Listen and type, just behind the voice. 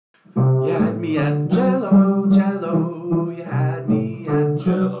You had me at Jello, Jello. You had me at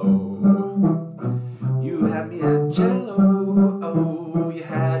Jello. You had me at Jello. Oh, you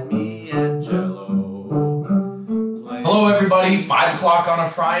had me at Jello. Hello, everybody. 5 o'clock on a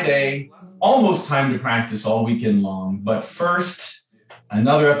Friday. Almost time to practice all weekend long. But first,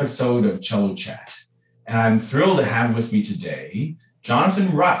 another episode of Cello Chat. And I'm thrilled to have with me today Jonathan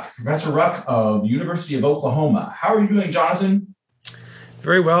Ruck, Professor Ruck of University of Oklahoma. How are you doing, Jonathan?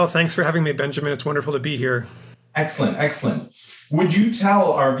 Very well. Thanks for having me, Benjamin. It's wonderful to be here. Excellent, excellent. Would you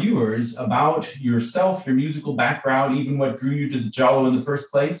tell our viewers about yourself, your musical background, even what drew you to the cello in the first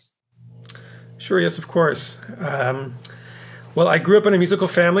place? Sure, yes, of course. Well, I grew up in a musical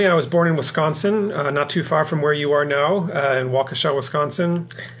family. I was born in Wisconsin, not too far from where you are now, in Waukesha, Wisconsin.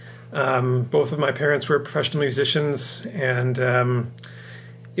 Both of my parents were professional musicians, and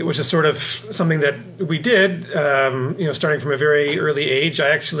it was just sort of something that we did, starting from a very early age. I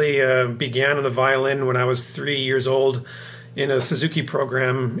actually began on the violin when I was 3 years old in a Suzuki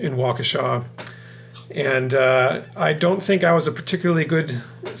program in Waukesha. And I don't think I was a particularly good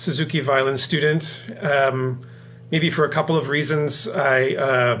Suzuki violin student, maybe for a couple of reasons.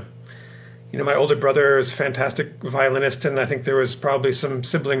 My older brother is a fantastic violinist, and I think there was probably some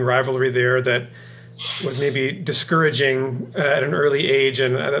sibling rivalry there that was maybe discouraging at an early age,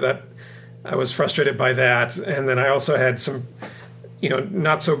 and that I was frustrated by that. And then I also had some,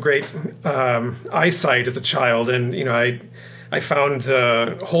 not so great eyesight as a child, and I found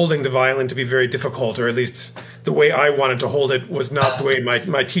holding the violin to be very difficult, or at least the way I wanted to hold it was not the way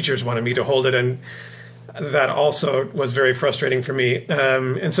my teachers wanted me to hold it, and that also was very frustrating for me.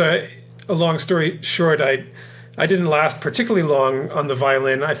 And so, a long story short, I didn't last particularly long on the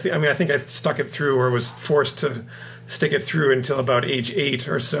violin. I think I stuck it through, or was forced to stick it through until about age 8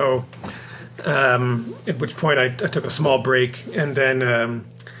 or so, at which point I took a small break, and then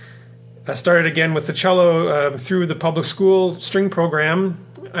I started again with the cello through the public school string program.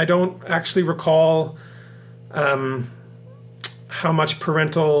 I don't actually recall how much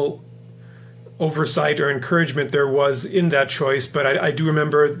parental oversight or encouragement there was in that choice, but I do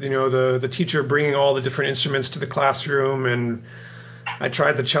remember, the teacher bringing all the different instruments to the classroom, and I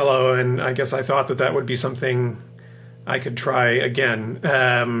tried the cello, and I guess I thought that would be something I could try again.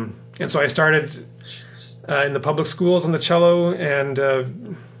 And so I started in the public schools on the cello, and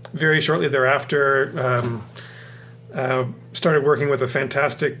very shortly thereafter started working with a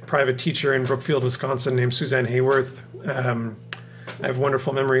fantastic private teacher in Brookfield, Wisconsin, named Suzanne Hayworth. I have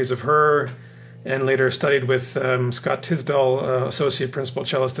wonderful memories of her, and later studied with Scott Tisdall, associate principal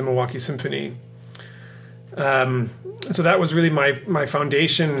cellist in Milwaukee Symphony. So that was really my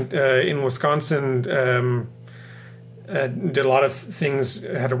foundation in Wisconsin. Did a lot of things,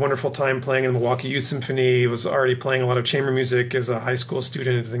 had a wonderful time playing in the Milwaukee Youth Symphony, was already playing a lot of chamber music as a high school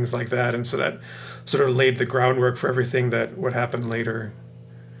student and things like that. And so that sort of laid the groundwork for everything that would happen later.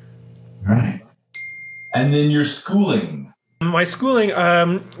 Right. And then your schooling. My schooling,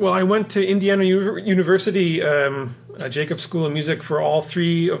 I went to Indiana University, Jacobs School of Music, for all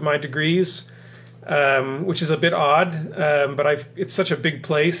 3 of my degrees, which is a bit odd, but it's such a big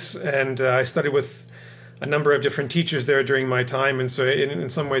place, and I studied with a number of different teachers there during my time, and so in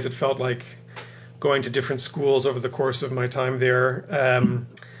some ways it felt like going to different schools over the course of my time there.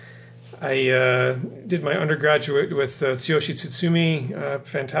 I did my undergraduate with Tsuyoshi Tsutsumi,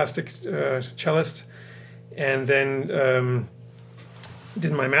 fantastic cellist, and then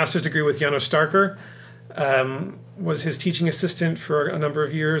did my master's degree with Janos Starker. Was his teaching assistant for a number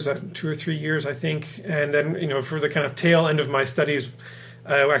of years, 2 or 3 years, I think. And then, for the kind of tail end of my studies,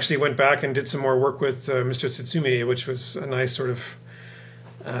 I actually went back and did some more work with Mr. Tsutsumi, which was a nice sort of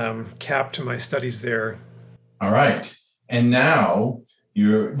cap to my studies there. All right. And now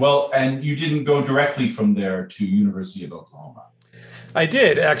and you didn't go directly from there to University of Oklahoma. I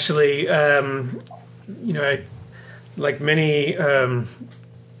did, actually. Like many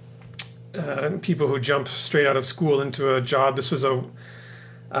people who jump straight out of school into a job,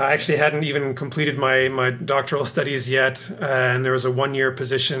 I actually hadn't even completed my doctoral studies yet, and there was a 1-year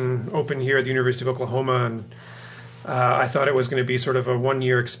position open here at the University of Oklahoma, and I thought it was going to be sort of a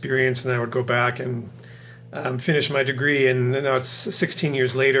 1-year experience, and then I would go back and finish my degree, and now it's 16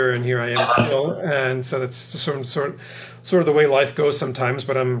 years later, and here I am still, and so that's sort of the way life goes sometimes,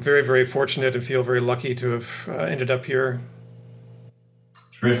 but I'm very, very fortunate and feel very lucky to have ended up here.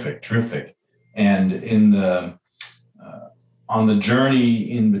 Terrific, terrific. And on the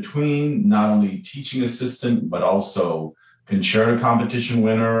journey in between, not only teaching assistant, but also concerto competition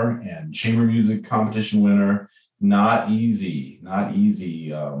winner and chamber music competition winner, not easy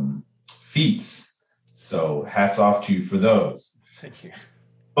feats. So hats off to you for those. Thank you.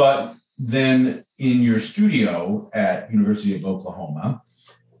 But then in your studio at University of Oklahoma,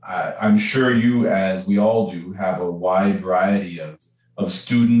 I'm sure you, as we all do, have a wide variety of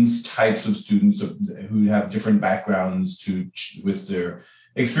students, types of students who have different backgrounds with their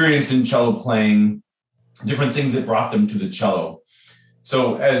experience in cello playing, different things that brought them to the cello.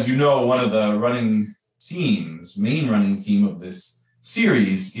 So as you know, one of the main running theme of this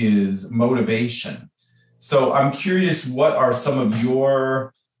series is motivation. So I'm curious, what are some of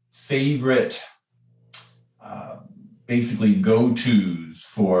your favorite basically go-tos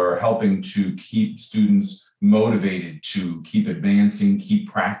for helping to keep students motivated to keep advancing, keep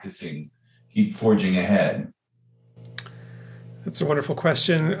practicing, keep forging ahead? That's a wonderful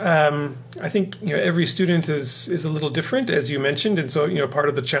question. I think every student is a little different, as you mentioned, and so part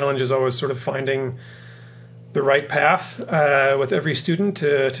of the challenge is always sort of finding the right path with every student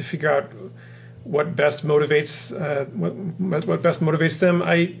to figure out what best motivates them.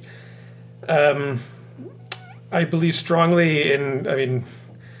 I believe strongly in.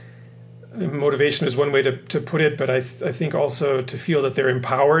 Motivation is one way to put it, but I think also to feel that they're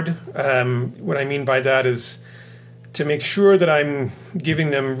empowered. What I mean by that is to make sure that I'm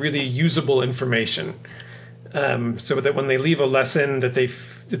giving them really usable information, so that when they leave a lesson, that they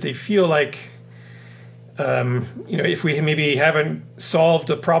feel like, if we maybe haven't solved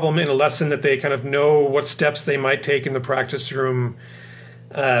a problem in a lesson, that they kind of know what steps they might take in the practice room.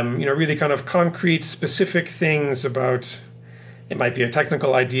 Really kind of concrete, specific things about. It might be a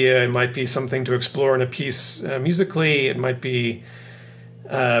technical idea. It might be something to explore in a piece musically. It might be,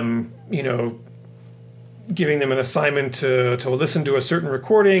 giving them an assignment to listen to a certain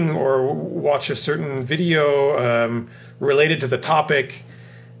recording or watch a certain video related to the topic,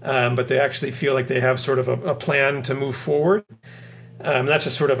 but they actually feel like they have sort of a plan to move forward. That's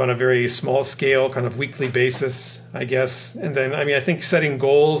just sort of on a very small scale, kind of weekly basis, I guess. And then, I think setting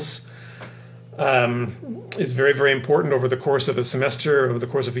goals is very, very important over the course of a semester, over the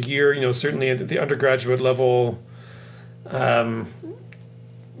course of a year. Certainly at the undergraduate level,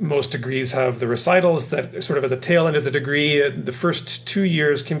 most degrees have the recitals that sort of at the tail end of the degree. The first 2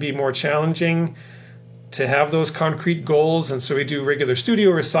 years can be more challenging to have those concrete goals. And so we do regular studio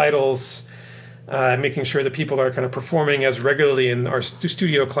recitals, making sure that people are kind of performing as regularly in our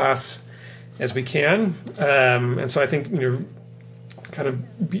studio class as we can. And so I think,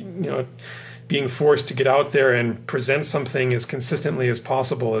 being forced to get out there and present something as consistently as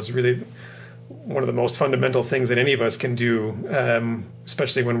possible is really one of the most fundamental things that any of us can do,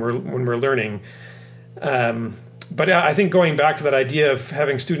 especially when we're learning. But I think going back to that idea of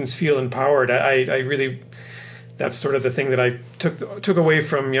having students feel empowered, I really, that's sort of the thing that I took away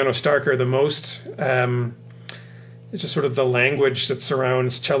from Starker the most. It's just sort of the language that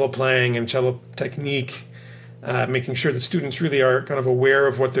surrounds cello playing and cello technique. Making sure that students really are kind of aware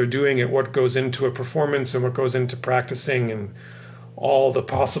of what they're doing and what goes into a performance and what goes into practicing and all the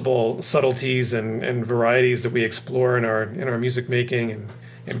possible subtleties and varieties that we explore in our music making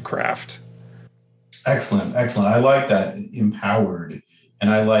and craft. Excellent. I like that, empowered, and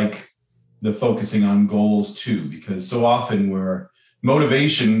I like the focusing on goals too, because so often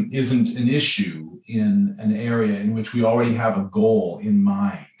motivation isn't an issue in an area in which we already have a goal in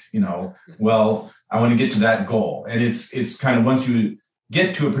mind. Well, I want to get to that goal. And it's kind of once you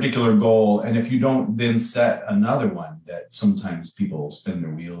get to a particular goal, and if you don't then set another one, that sometimes people spin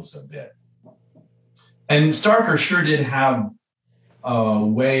their wheels a bit. And Starker sure did have a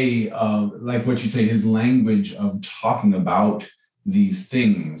way of, like what you say, his language of talking about these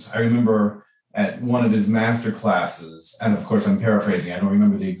things. I remember at one of his master classes, and of course I'm paraphrasing, I don't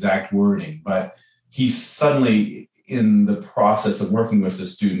remember the exact wording, but he suddenly, in the process of working with the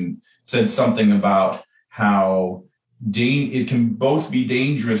student, said something about how it can both be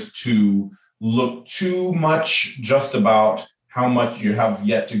dangerous to look too much just about how much you have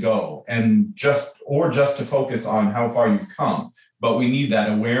yet to go and just to focus on how far you've come. But we need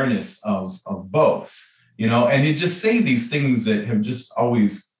that awareness of both, and he'd just say these things that have just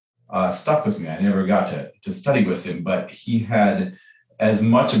always stuck with me. I never got to study with him, but he had as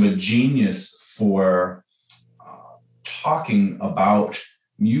much of a genius for talking about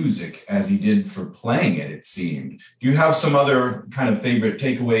music as he did for playing it, it seemed. Do you have some other kind of favorite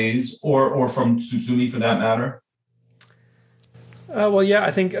takeaways or from Tsutsumi for that matter? Well, yeah,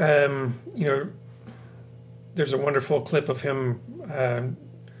 I think, there's a wonderful clip of him.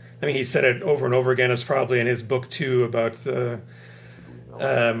 He said it over and over again. It's probably in his book too about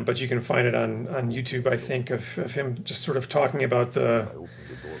but you can find it on YouTube, I think, of him just sort of talking about the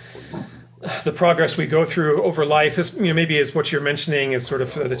progress we go through over life. This, maybe is what you're mentioning is sort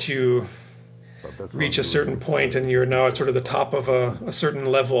of that you reach a certain point and you're now at sort of the top of a certain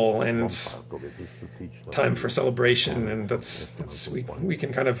level, and it's time for celebration. And that's we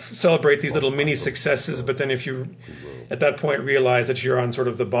can kind of celebrate these little mini successes, but then if you at that point realize that you're on sort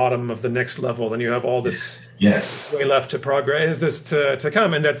of the bottom of the next level, then you have all this way left to progress, this to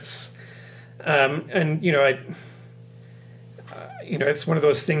come. And that's and it's one of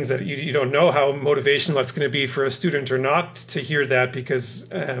those things that you don't know how motivational it's going to be for a student or not to hear that,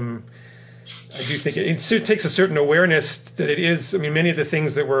 because I do think it takes a certain awareness that it is. I mean, many of the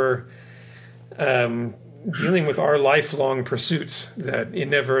things that we're dealing with are lifelong pursuits, that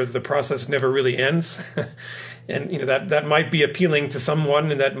the process never really ends. And that might be appealing to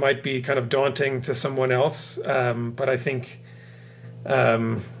someone, and that might be kind of daunting to someone else. But I think.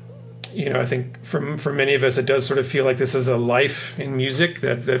 I think for many of us, it does sort of feel like this is a life in music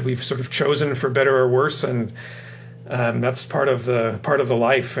that we've sort of chosen for better or worse, and that's part of the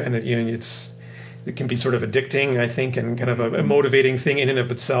life, and it can be sort of addicting, I think, and kind of a motivating thing in and of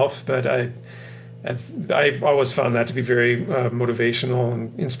itself. But I've always found that to be very motivational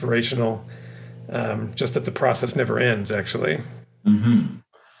and inspirational. Just that the process never ends, actually. Mm-hmm.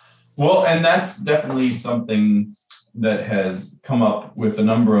 Well, and that's definitely something that has come up with a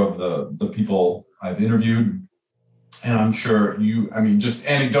number of the people I've interviewed. And I'm sure just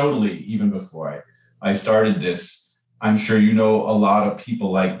anecdotally, even before I started this, I'm sure you know a lot of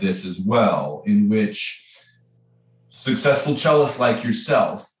people like this as well, in which successful cellists like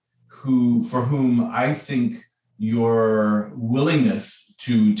yourself, for whom I think your willingness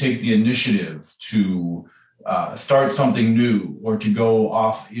to take the initiative to start something new, or to go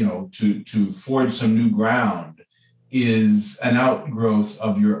off, to forge some new ground, is an outgrowth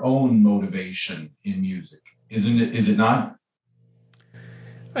of your own motivation in music, isn't it? Is it not?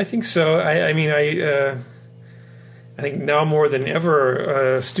 I think so. I think now more than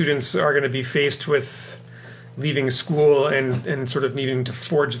ever, students are going to be faced with leaving school and sort of needing to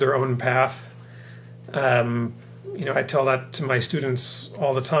forge their own path. I tell that to my students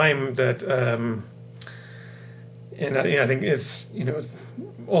all the time, that, I think it's,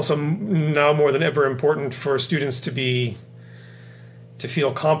 also now more than ever important for students to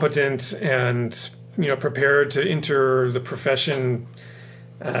feel competent and prepared to enter the profession.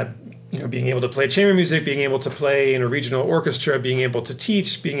 Being able to play chamber music, being able to play in a regional orchestra, being able to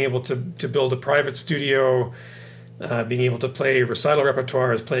teach, being able to build a private studio, being able to play recital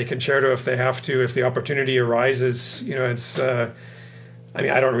repertoires, play concerto if they have to, if the opportunity arises. It's. I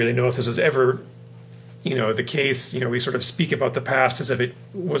don't really know if this was ever the case. We sort of speak about the past as if it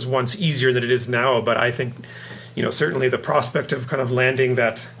was once easier than it is now, but I think, certainly the prospect of kind of landing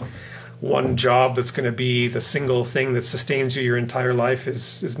that one job that's going to be the single thing that sustains you your entire life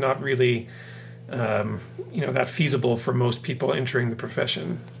is not really, that feasible for most people entering the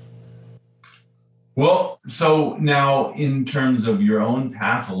profession. Well, so now in terms of your own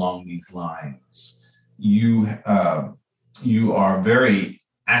path along these lines, you are very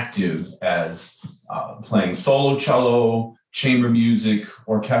active as playing solo cello, chamber music,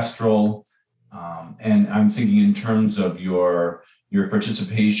 orchestral, and I'm thinking in terms of your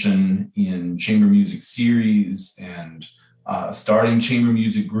participation in chamber music series and starting chamber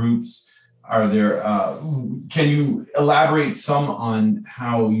music groups. Can you elaborate some on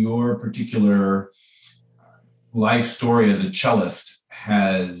how your particular life story as a cellist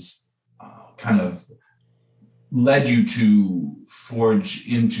has kind of led you to forge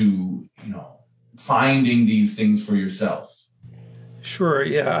into, finding these things for yourself? Sure.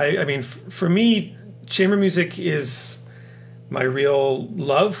 Yeah. I mean, for me, chamber music is my real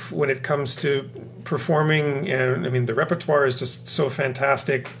love when it comes to performing. And I mean, the repertoire is just so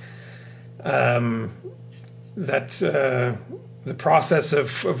fantastic that the process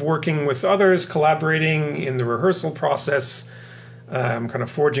of working with others, collaborating in the rehearsal process, kind of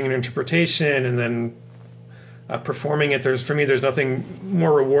forging an interpretation, and then performing it. For me, there's nothing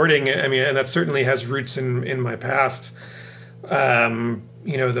more rewarding. I mean, and that certainly has roots in my past.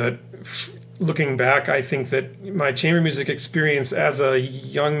 Looking back, I think that my chamber music experience as a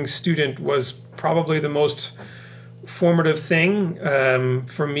young student was probably the most formative thing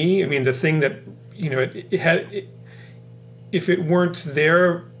for me. I mean, the thing that if it weren't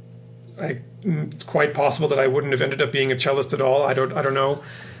there, it's quite possible that I wouldn't have ended up being a cellist at all. I don't know.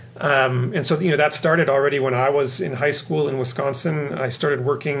 And so that started already when I was in high school in Wisconsin. I started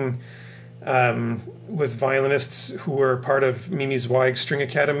working with violinists who were part of Mimi Zweig String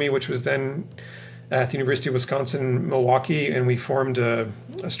Academy, which was then at the University of Wisconsin-Milwaukee, and we formed a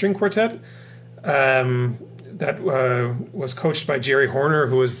string quartet that was coached by Jerry Horner,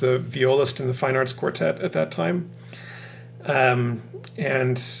 who was the violist in the Fine Arts Quartet at that time.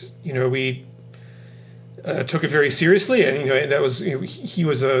 We took it very seriously, and that was he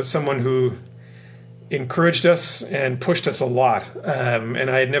was someone who encouraged us and pushed us a lot, and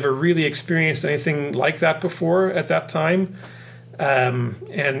I had never really experienced anything like that before at that time, and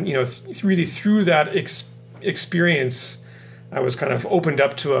really through that experience, I was kind of opened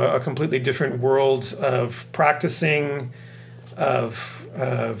up to a completely different world of practicing, of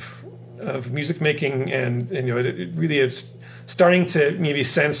music making, and it really is starting to maybe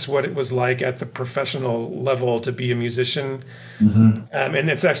sense what it was like at the professional level to be a musician. Mm-hmm. And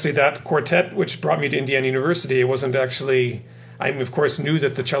it's actually that quartet which brought me to Indiana University. It wasn't actually, I of course knew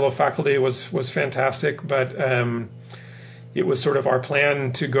that the cello faculty was fantastic, but it was sort of our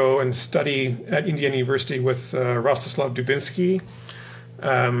plan to go and study at Indiana University with Rostislav Dubinsky,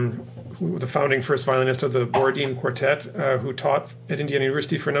 the founding first violinist of the Borodin Quartet, who taught at Indiana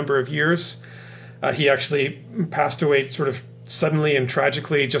University for a number of years. He actually passed away sort of suddenly and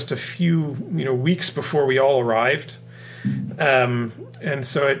tragically just a few weeks before we all arrived, and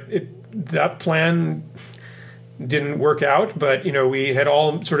so that plan didn't work out. But we had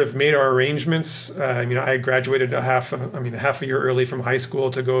all sort of made our arrangements. I graduated a half a year early from high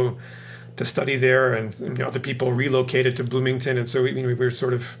school to go to study there, and other people relocated to Bloomington, and so we were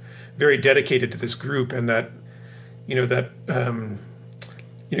sort of very dedicated to this group, and that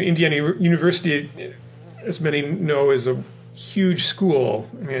Indiana University, as many know, is a huge school.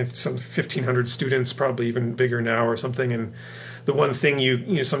 I mean, it's some 1,500 students, probably even bigger now or something. And the one thing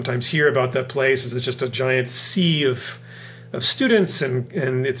you sometimes hear about that place is it's just a giant sea of students,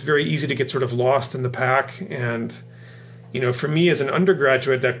 and it's very easy to get sort of lost in the pack. And for me as an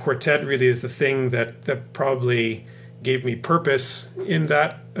undergraduate, that quartet really is the thing that probably gave me purpose in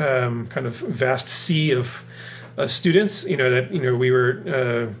that kind of vast sea of students. We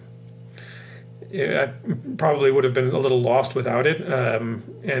were. I probably would have been a little lost without it,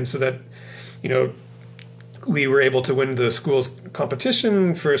 and so that we were able to win the school's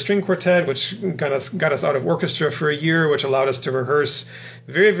competition for a string quartet, which got us out of orchestra for a year, which allowed us to rehearse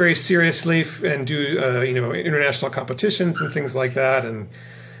very, very seriously and do international competitions and things like that. And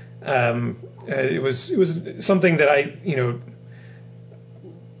it was something that I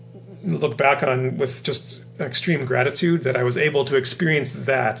look back on with just extreme gratitude that I was able to experience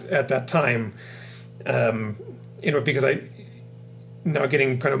that at that time. Because I now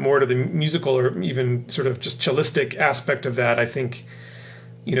getting kind of more to the musical or even sort of just cellistic aspect of that, I think,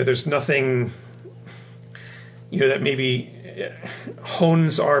 there's nothing, that maybe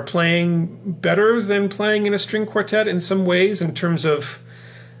hones our playing better than playing in a string quartet in some ways, in terms of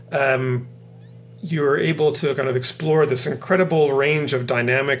you're able to kind of explore this incredible range of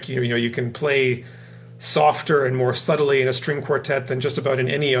dynamic. You can play softer and more subtly in a string quartet than just about in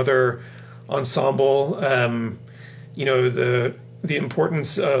any other ensemble. The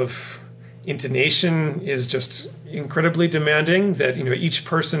importance of intonation is just incredibly demanding, that each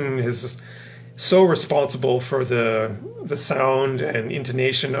person is so responsible for the sound and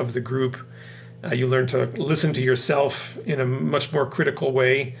intonation of the group. You learn to listen to yourself in a much more critical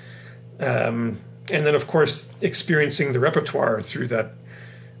way, and then of course experiencing the repertoire through that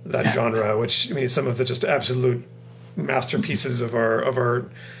genre, which some of the just absolute masterpieces of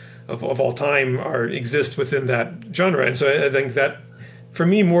all time exist within that genre. And so I think that for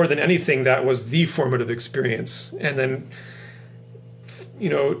me, more than anything, that was the formative experience. And then,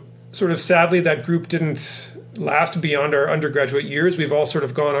 sort of sadly, that group didn't last beyond our undergraduate years. We've all sort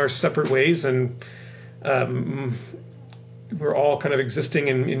of gone our separate ways, and we're all kind of existing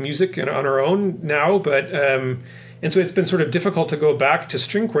in music and on our own now. But and so it's been sort of difficult to go back to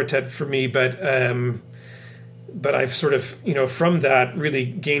string quartet for me, but I've sort of, from that really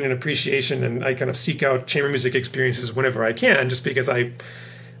gained an appreciation, and I kind of seek out chamber music experiences whenever I can, just because I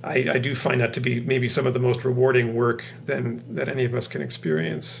do find that to be maybe some of the most rewarding work that any of us can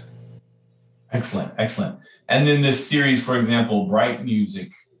experience. Excellent, excellent. And then this series, for example, Bright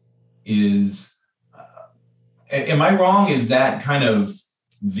Music is, am I wrong? Is that kind of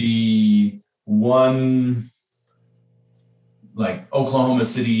the one, like Oklahoma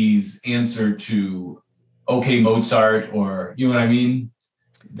City's answer to OK Mozart, or you know what I mean?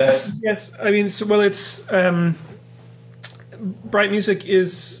 Yes. I mean, it's Bright Music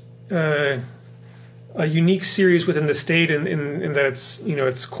is a unique series within the state, in that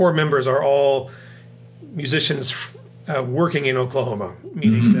its core members are all musicians working in Oklahoma,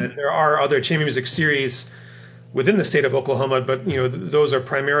 meaning that there are other chamber music series within the state of Oklahoma, but those are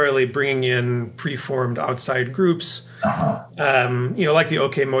primarily bringing in preformed outside groups. Like the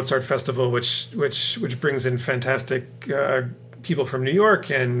OK Mozart Festival, which brings in fantastic people from New York,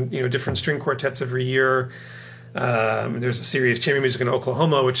 and different string quartets every year. There's a series, Chamber Music in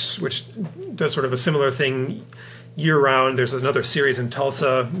Oklahoma, which does sort of a similar thing year-round. There's another series in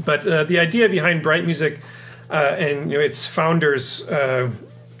Tulsa. But the idea behind Bright Music and its founders,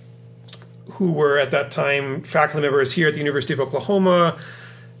 who were at that time faculty members here at the University of Oklahoma,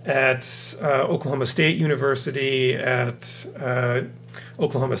 at Oklahoma State University, at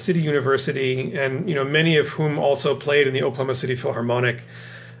Oklahoma City University, and many of whom also played in the Oklahoma City Philharmonic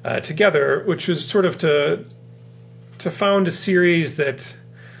together, which was sort of to found a series that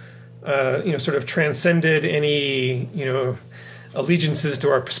sort of transcended any allegiances to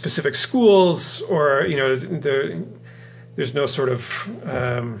our specific schools, or there's no sort of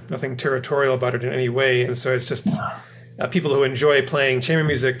nothing territorial about it in any way, and so it's just people who enjoy playing chamber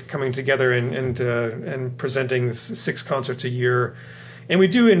music coming together and presenting 6 concerts a year. And we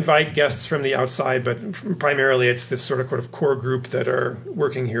do invite guests from the outside, but primarily it's this sort of core group that are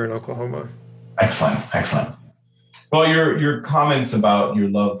working here in Oklahoma. Excellent. Well, your comments about your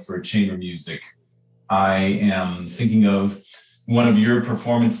love for chamber music, I am thinking of one of your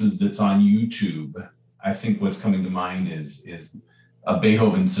performances that's on YouTube. I think what's coming to mind is a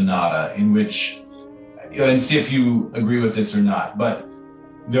Beethoven sonata, in which, and see if you agree with this or not, but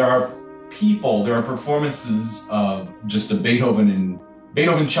there are performances of just a Beethoven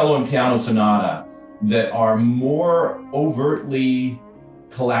cello and piano sonata that are more overtly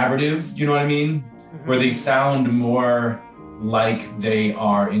collaborative, you know what I mean? Mm-hmm. Where they sound more like they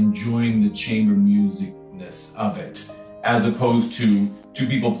are enjoying the chamber musicness of it, as opposed to two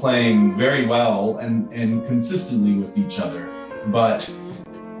people playing very well and consistently with each other. But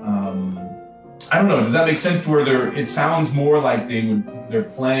I don't know, does that make sense, to where it sounds more like they're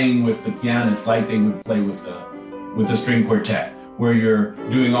playing with the pianist like they would play with the string quartet, where you're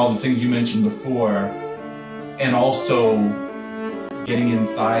doing all the things you mentioned before and also getting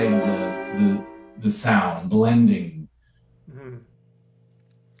inside the sound, blending. Mm-hmm.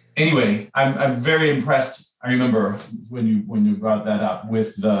 Anyway, I'm very impressed. I remember when you brought that up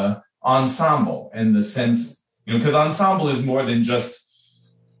with the ensemble and the sense, because ensemble is more than just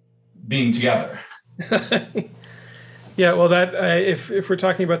being together. Yeah, well, that if we're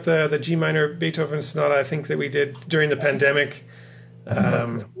talking about the G minor Beethoven sonata, I think that we did during the pandemic.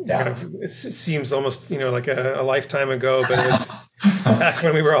 It seems almost like a lifetime ago, but it was back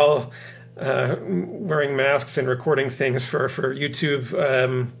when we were all wearing masks and recording things for YouTube.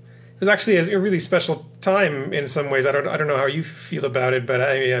 It was actually a really special time in some ways. I don't know how you feel about it, but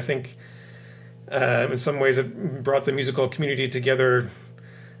I think in some ways it brought the musical community together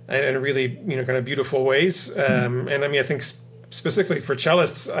in really kind of beautiful ways. And I think specifically for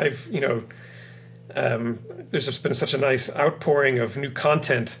cellists, there's just been such a nice outpouring of new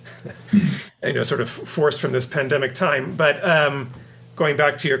content, sort of forced from this pandemic time. But going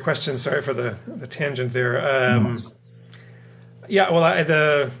back to your question, sorry for the tangent there. Yeah, well,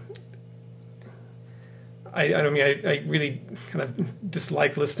 I really kind of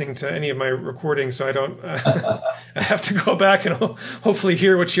dislike listening to any of my recordings, so I don't. I have to go back and hopefully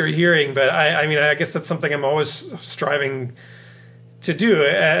hear what you're hearing. But I guess that's something I'm always striving to do.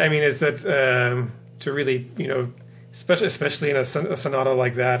 Is that to really, especially in a sonata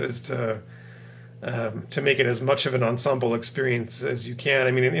like that, is to make it as much of an ensemble experience as you can.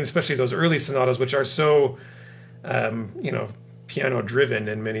 And especially those early sonatas, which are so, piano driven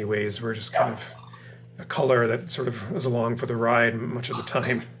in many ways. We're just kind of a color that sort of is along for the ride much of the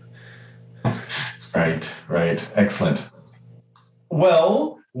time. Right. Excellent.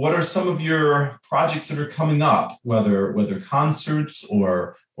 Well, what are some of your projects that are coming up, whether concerts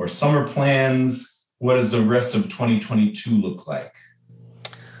or summer plans? What does the rest of 2022 look like?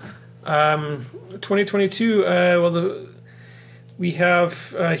 2022, we have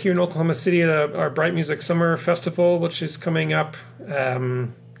here in Oklahoma City our Bright Music Summer Festival, which is coming up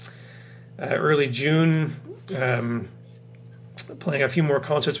early June. Playing a few more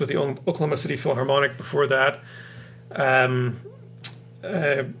concerts with the Oklahoma City Philharmonic before that.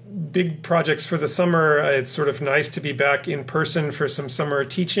 Big projects for the summer. It's sort of nice to be back in person for some summer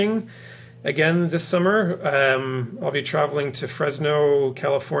teaching again this summer. I'll be traveling to Fresno,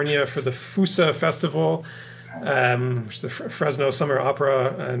 California for the FUSA Festival, which is the Fresno Summer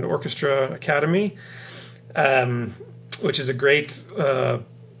Opera and Orchestra Academy, which is a great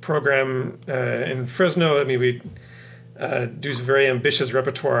program in Fresno. We do very ambitious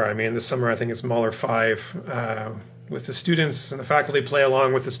repertoire. This summer I think it's Mahler 5 with the students, and the faculty play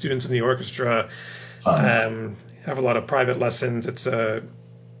along with the students in the orchestra. Have a lot of private lessons. It's an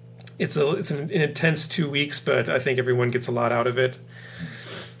intense 2 weeks, but I think everyone gets a lot out of it.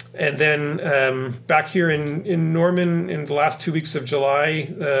 And then back here in Norman in the last 2 weeks of July,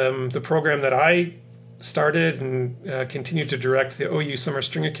 the program that I started and continue to direct the OU Summer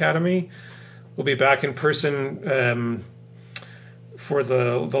String Academy. We'll be back in person for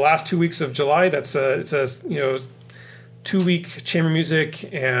the last 2 weeks of July. It's a 2-week chamber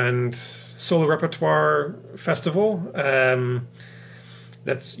music and solo repertoire festival.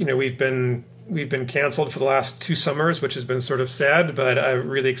 We've been canceled for the last 2 summers, which has been sort of sad, but I'm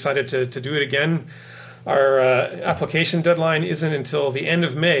really excited to do it again. Our application deadline isn't until the end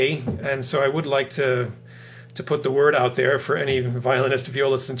of May, and so I would like to put the word out there for any violinist,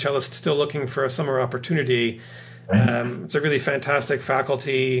 violist, and cellist still looking for a summer opportunity. It's a really fantastic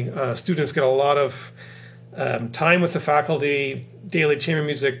faculty. Students get a lot of time with the faculty, daily chamber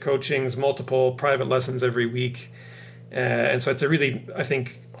music coachings, multiple private lessons every week. And so it's I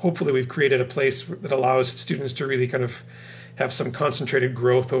think, hopefully we've created a place that allows students to really kind of have some concentrated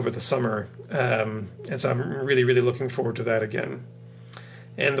growth over the summer. And so I'm really, really looking forward to that again.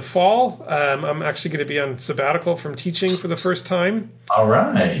 And the fall, I'm actually going to be on sabbatical from teaching for the first time. All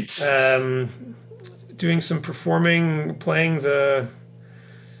right. Doing some performing, playing the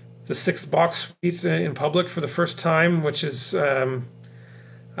 6th Bach suite in public for the first time, which is, it's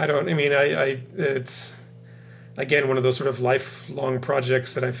again one of those sort of lifelong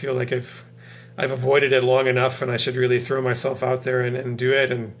projects that I feel like I've avoided it long enough, and I should really throw myself out there and do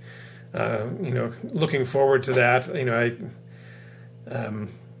it. And looking forward to that.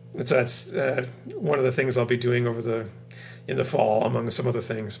 That's one of the things I'll be doing in the fall, among some other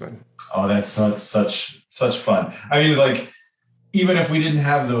things. But that's such fun. I mean, like, even if we didn't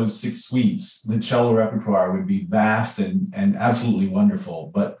have those 6 suites, the cello repertoire would be vast and absolutely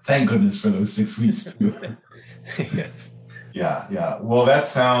wonderful. But thank goodness for those 6 suites too. Yes. Yeah. Well, that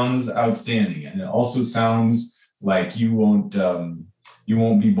sounds outstanding, and it also sounds like you won't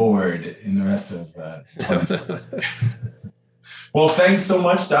be bored in the rest of. Well, thanks so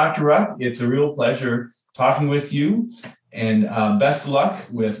much, Dr. Ruck. It's a real pleasure talking with you, and best of luck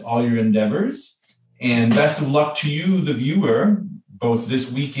with all your endeavors. And best of luck to you, the viewer, both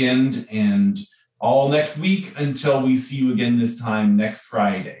this weekend and all next week until we see you again this time next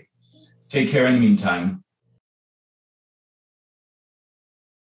Friday. Take care in the meantime.